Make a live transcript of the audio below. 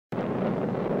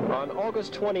On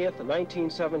August 20th,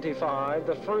 1975,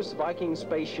 the first Viking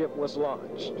spaceship was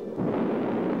launched.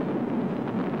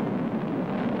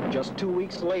 Just 2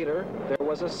 weeks later, there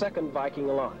was a second Viking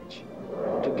launch.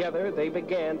 Together, they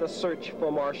began the search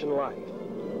for Martian life.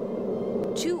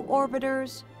 2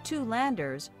 orbiters, 2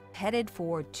 landers, headed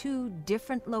for 2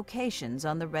 different locations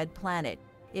on the Red Planet.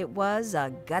 It was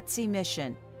a gutsy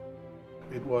mission.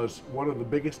 It was one of the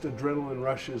biggest adrenaline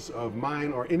rushes of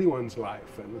mine or anyone's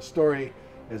life, and the story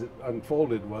as it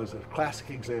unfolded was a classic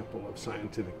example of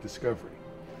scientific discovery.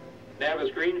 Nav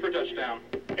is green for touchdown.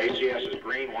 ACS is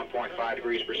green, 1.5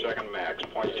 degrees per second max,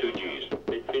 0.2 Gs.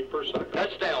 8 feet per second.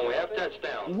 Touchdown, we have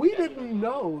touchdown. We didn't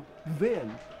know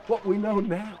then what we know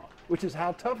now, which is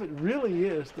how tough it really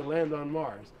is to land on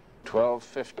Mars.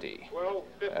 12:50.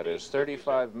 That is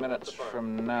 35 minutes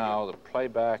from now. The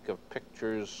playback of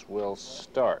pictures will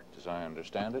start, as I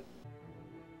understand it.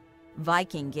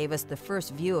 Viking gave us the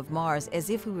first view of Mars as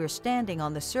if we were standing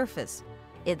on the surface.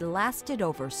 It lasted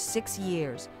over 6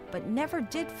 years, but never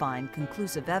did find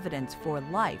conclusive evidence for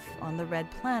life on the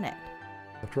Red Planet.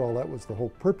 After all, that was the whole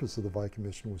purpose of the Viking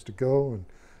mission, was to go and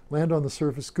land on the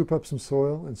surface, scoop up some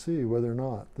soil, and see whether or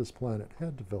not this planet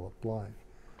had developed life.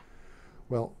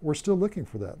 Well, we're still looking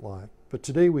for that life, but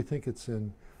today we think it's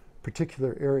in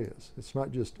particular areas. It's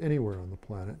not just anywhere on the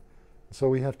planet. So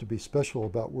we have to be special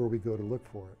about where we go to look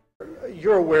for it.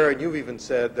 You're aware, and you've even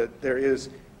said, that there is,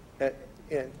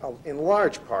 in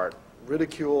large part,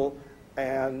 ridicule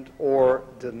and or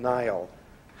denial.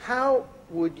 How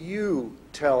would you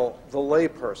tell the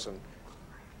layperson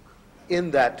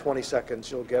in that 20 seconds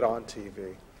you'll get on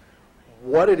TV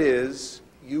what it is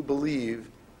you believe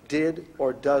did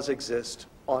or does exist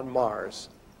on Mars?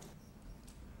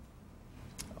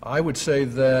 I would say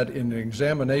that in the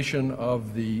examination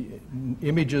of the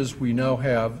images we now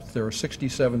have, there are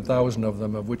 67,000 of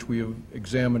them, of which we have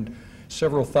examined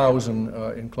several thousand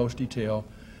in close detail.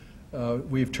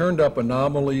 We've turned up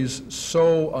anomalies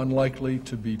so unlikely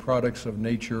to be products of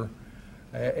nature,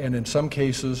 and in some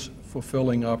cases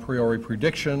fulfilling a priori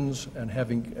predictions and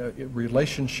having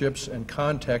relationships and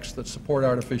contexts that support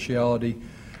artificiality,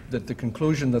 that the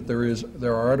conclusion that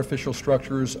there are artificial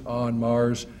structures on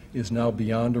Mars is now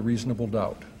beyond a reasonable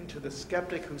doubt. To the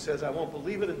skeptic who says, I won't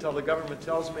believe it until the government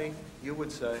tells me, you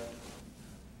would say?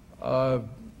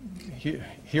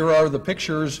 Here are the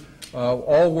pictures.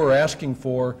 All we're asking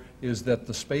for is that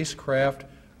the spacecraft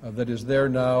that is there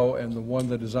now and the one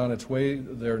that is on its way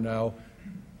there now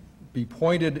be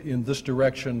pointed in this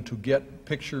direction to get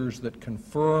pictures that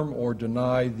confirm or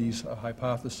deny these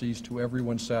hypotheses to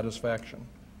everyone's satisfaction.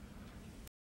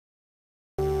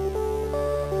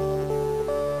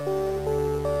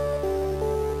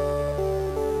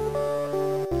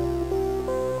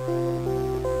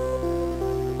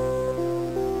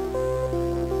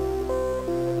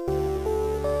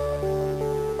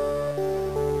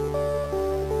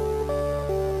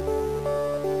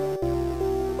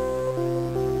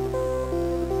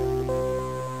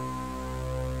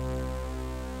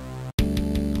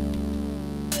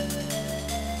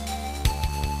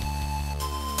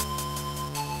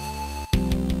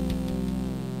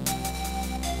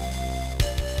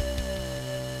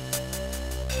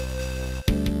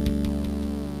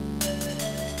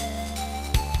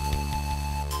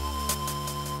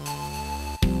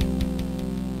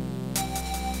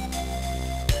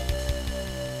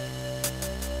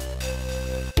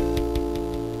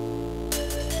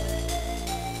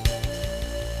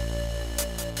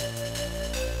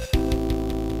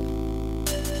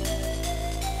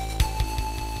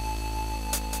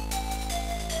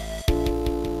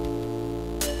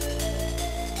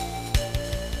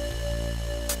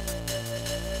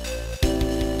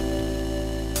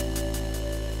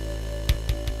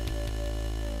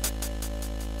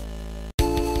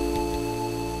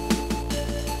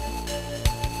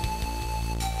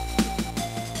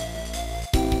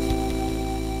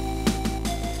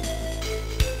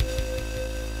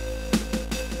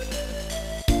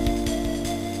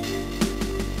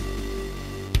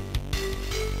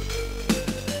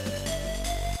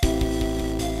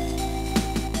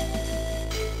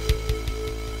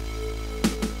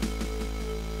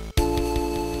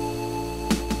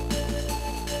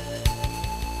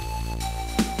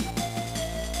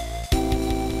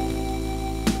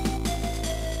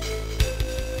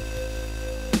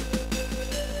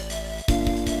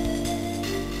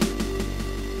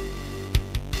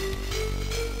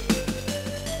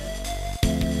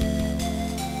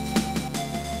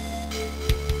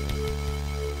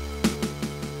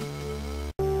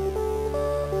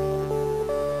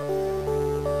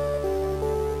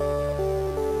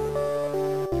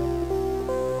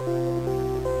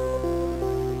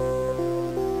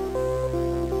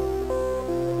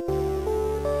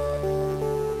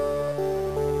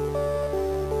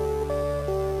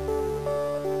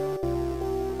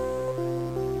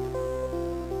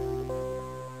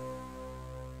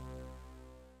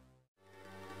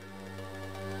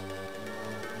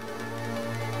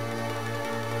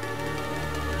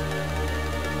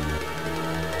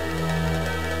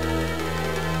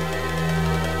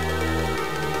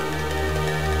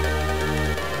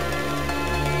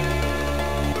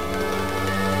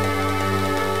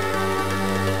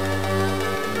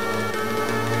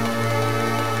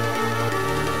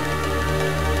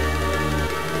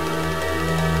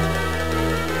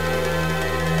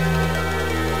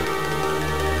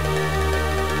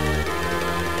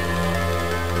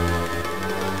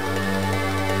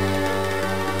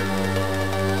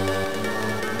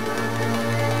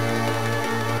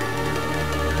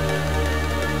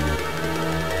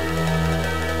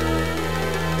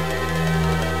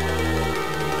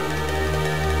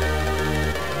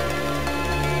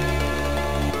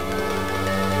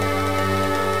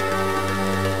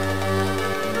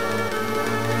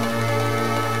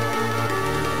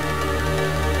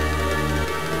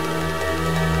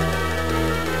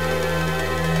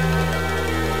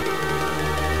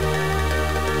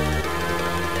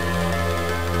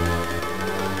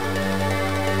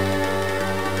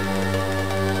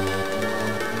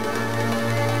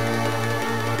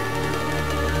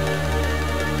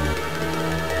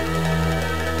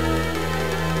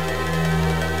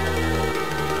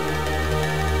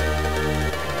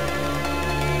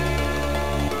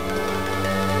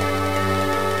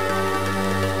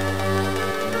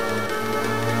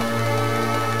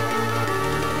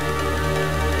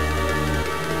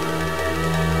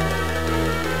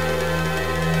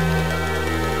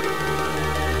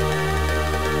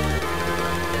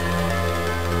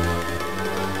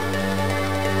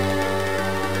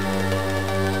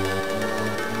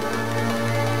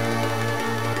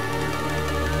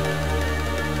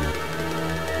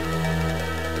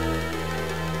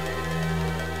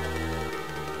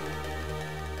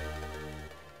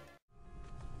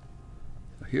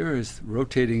 here is the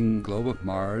rotating globe of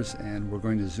Mars, and we're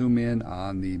going to zoom in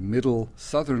on the middle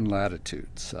southern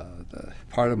latitudes, the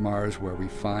part of Mars where we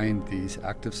find these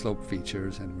active slope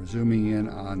features, and we're zooming in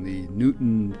on the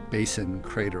Newton Basin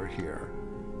crater here.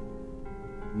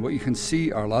 What you can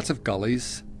see are lots of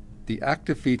gullies. The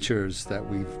active features that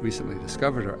we've recently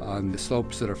discovered are on the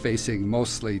slopes that are facing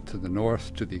mostly to the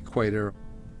north, to the equator.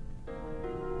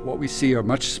 What we see are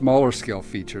much smaller scale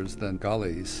features than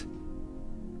gullies.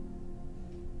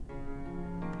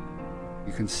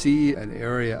 You can see an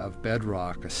area of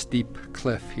bedrock, a steep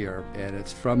cliff here, and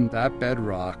it's from that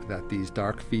bedrock that these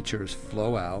dark features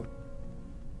flow out.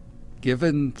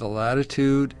 Given the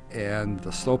latitude and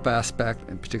the slope aspect,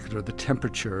 in particular the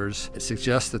temperatures, it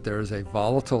suggests that there is a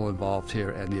volatile involved here,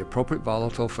 and the appropriate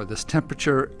volatile for this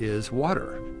temperature is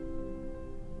water.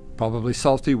 Probably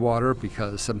salty water,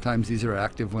 because sometimes these are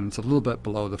active when it's a little bit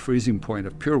below the freezing point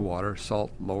of pure water.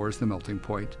 Salt lowers the melting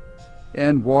point.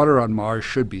 And water on Mars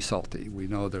should be salty. We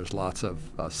know there's lots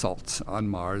of salts on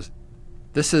Mars.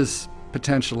 This is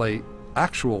potentially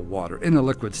actual water in a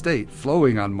liquid state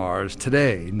flowing on Mars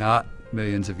today, not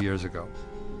millions of years ago.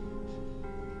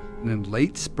 And in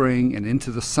late spring and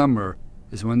into the summer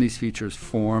is when these features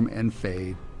form and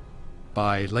fade.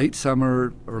 By late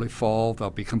summer, early fall, they'll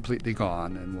be completely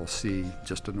gone, and we'll see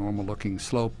just a normal looking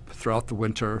slope throughout the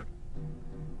winter.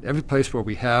 Every place where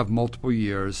we have multiple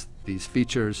years, these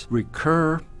features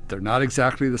recur. They're not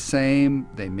exactly the same.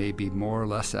 They may be more or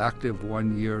less active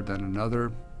one year than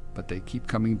another, but they keep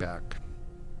coming back.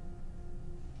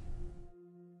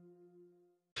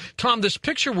 Tom, this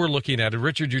picture we're looking at, and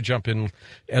Richard, you jump in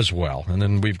as well, and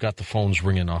then we've got the phones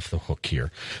ringing off the hook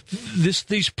here.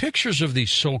 These pictures of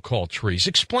these so-called trees.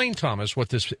 Explain, Thomas, what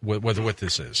this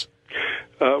is.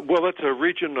 Well, it's a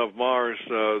region of Mars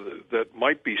that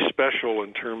might be special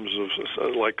in terms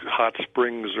of like hot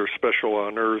springs are special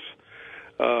on Earth,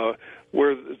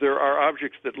 where there are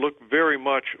objects that look very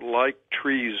much like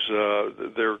trees.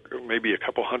 They're maybe a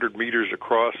couple hundred meters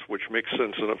across, which makes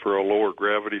sense for a lower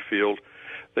gravity field.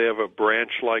 They have a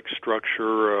branch-like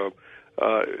structure.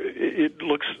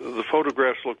 The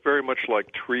photographs look very much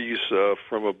like trees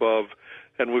from above.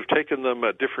 And we've taken them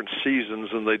at different seasons,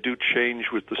 and they do change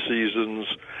with the seasons,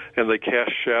 and they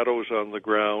cast shadows on the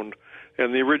ground.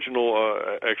 And the original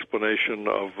explanation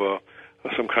of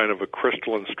some kind of a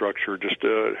crystalline structure just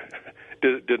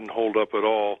didn't hold up at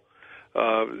all.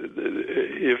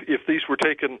 If these were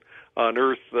taken on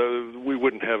Earth, we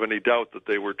wouldn't have any doubt that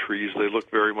they were trees. They look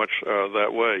very much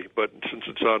that way. But since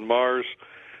it's on Mars,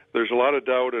 there's a lot of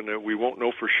doubt, and we won't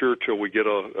know for sure till we get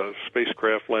a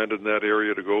spacecraft landed in that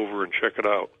area to go over and check it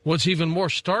out. What's even more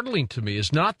startling to me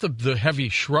is not the heavy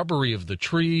shrubbery of the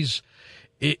trees.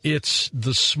 It's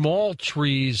the small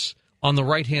trees on the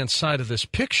right-hand side of this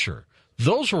picture.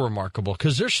 Those are remarkable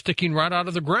because they're sticking right out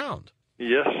of the ground.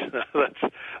 Yes,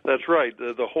 that's right.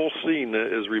 The whole scene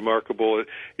is remarkable.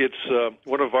 It's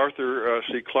one of Arthur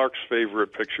C. Clarke's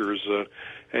favorite pictures,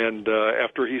 and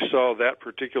after he saw that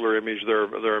particular image,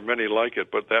 there are many like it,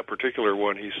 but that particular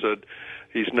one, he said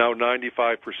he's now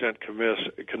 95%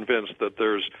 convinced that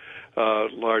there's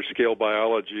large-scale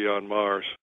biology on Mars.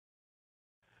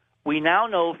 We now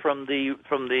know from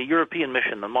the European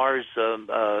mission, the Mars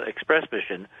Express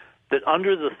mission, that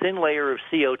under the thin layer of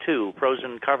CO2,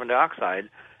 frozen carbon dioxide,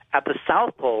 at the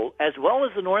South Pole as well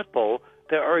as the North Pole,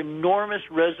 there are enormous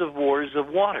reservoirs of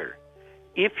water.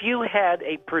 If you had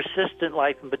a persistent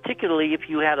life, and particularly if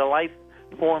you had a life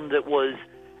form that was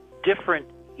different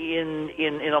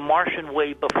in a Martian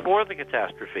way before the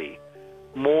catastrophe,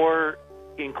 more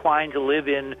inclined to live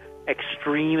in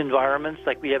extreme environments,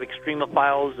 like we have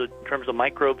extremophiles in terms of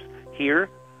microbes here,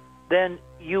 then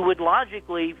you would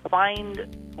logically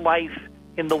find life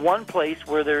in the one place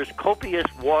where there's copious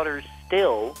water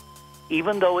still,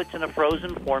 even though it's in a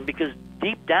frozen form, because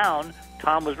deep down,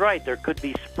 Tom was right, there could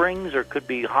be springs, there could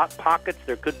be hot pockets,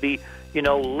 there could be,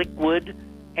 liquid,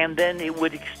 and then it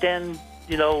would extend,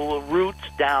 roots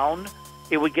down.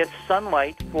 It would get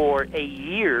sunlight for a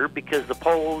year because the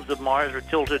poles of Mars are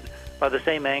tilted by the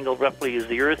same angle roughly as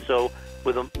the Earth, so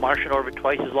with a Martian orbit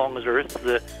twice as long as Earth,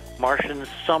 the Martian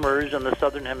summers in the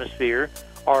southern hemisphere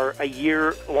are a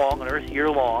year long on Earth, year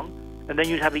long, and then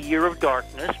you'd have a year of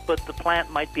darkness, but the plant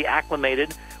might be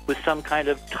acclimated with some kind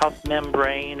of tough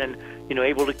membrane and,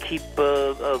 able to keep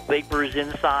vapors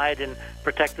inside and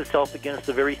protect itself against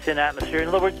the very thin atmosphere. In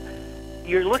other words,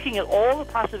 you're looking at all the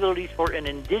possibilities for an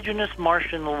indigenous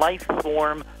Martian life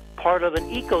form, part of an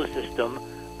ecosystem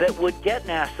that would get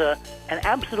NASA an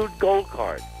absolute gold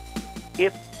card.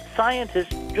 If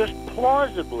scientists just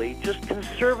plausibly, just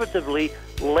conservatively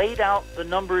laid out the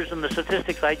numbers and the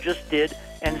statistics I just did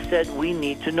and said we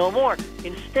need to know more.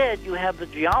 Instead, you have the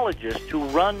geologists who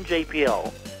run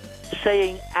JPL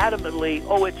saying adamantly,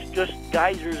 oh, it's just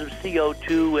geysers of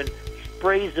CO2 and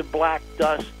sprays of black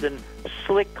dust and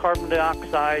slick carbon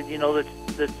dioxide, you know,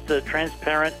 that's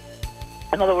transparent.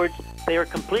 In other words, they are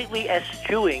completely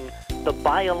eschewing the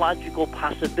biological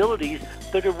possibilities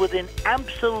that are within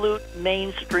absolute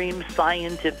mainstream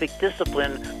scientific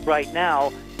discipline right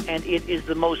now, and it is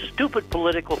the most stupid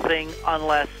political thing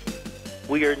unless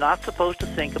we are not supposed to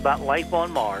think about life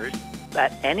on Mars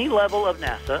at any level of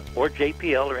NASA or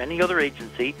JPL or any other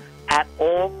agency at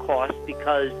all costs,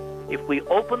 because if we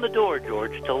open the door,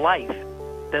 George, to life,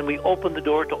 then we open the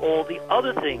door to all the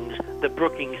other things that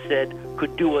Brookings said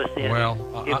could do us in. Well,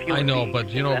 I know, but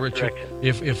you know, Richard,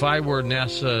 if I were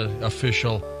NASA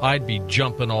official, I'd be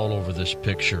jumping all over this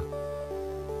picture.